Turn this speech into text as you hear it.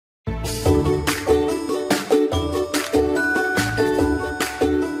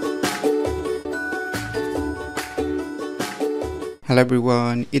Hello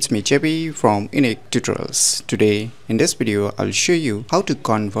everyone, it's me JB from UniqueTutorials. Today in this video I'll show you how to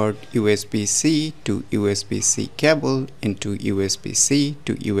convert USB-C to USB-C cable into USB-C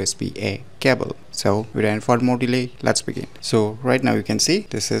to USB-A cable. So without further more delay, let's begin. So right now you can see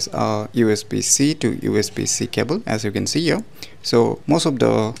this is a USB-C to USB-C cable, as you can see here. So most of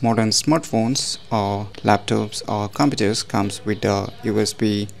the modern smartphones or laptops or computers comes with the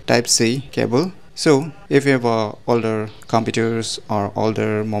USB Type-C cable. So if you have older computers or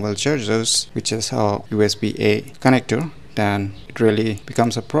older mobile chargers which is a USB-A connector, then it really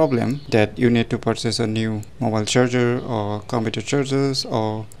becomes a problem that you need to purchase a new mobile charger or computer chargers,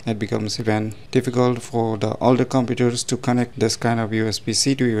 or it becomes even difficult for the older computers to connect this kind of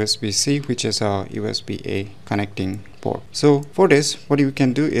USB-C to USB-C, which is a USB-A connecting port. So for this, what you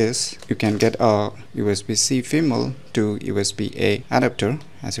can do is you can get a USB-C female to USB-A adapter,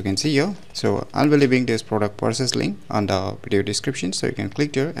 as you can see here. So I'll be leaving this product purchase link on the video description, so you can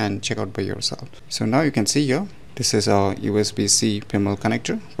click there and check out by yourself. So now you can see here, this is a USB-C female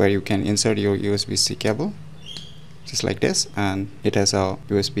connector where you can insert your USB-C cable just like this, and it has a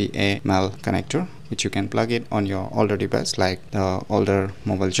USB-A male connector which you can plug it on your older device like the older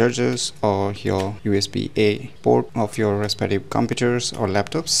mobile chargers or your USB-A port of your respective computers or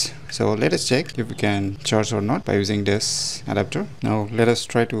laptops. So let us check if we can charge or not by using this adapter. Now let us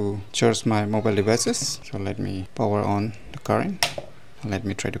try to charge my mobile devices. So let me power on the current and let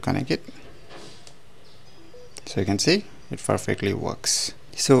me try to connect it. So you can see it perfectly works.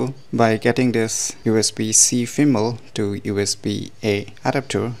 So by getting this USB-C female to USB-A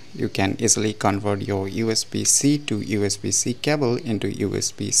adapter, you can easily convert your USB-C to USB-C cable into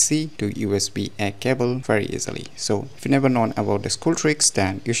USB-C to USB-A cable very easily. So if you never known about these cool tricks,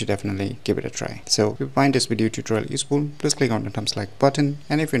 then you should definitely give it a try. So if you find this video tutorial useful, please click on the thumbs like button,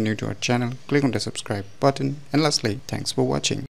 and if you're new to our channel, click on the subscribe button, and lastly, thanks for watching.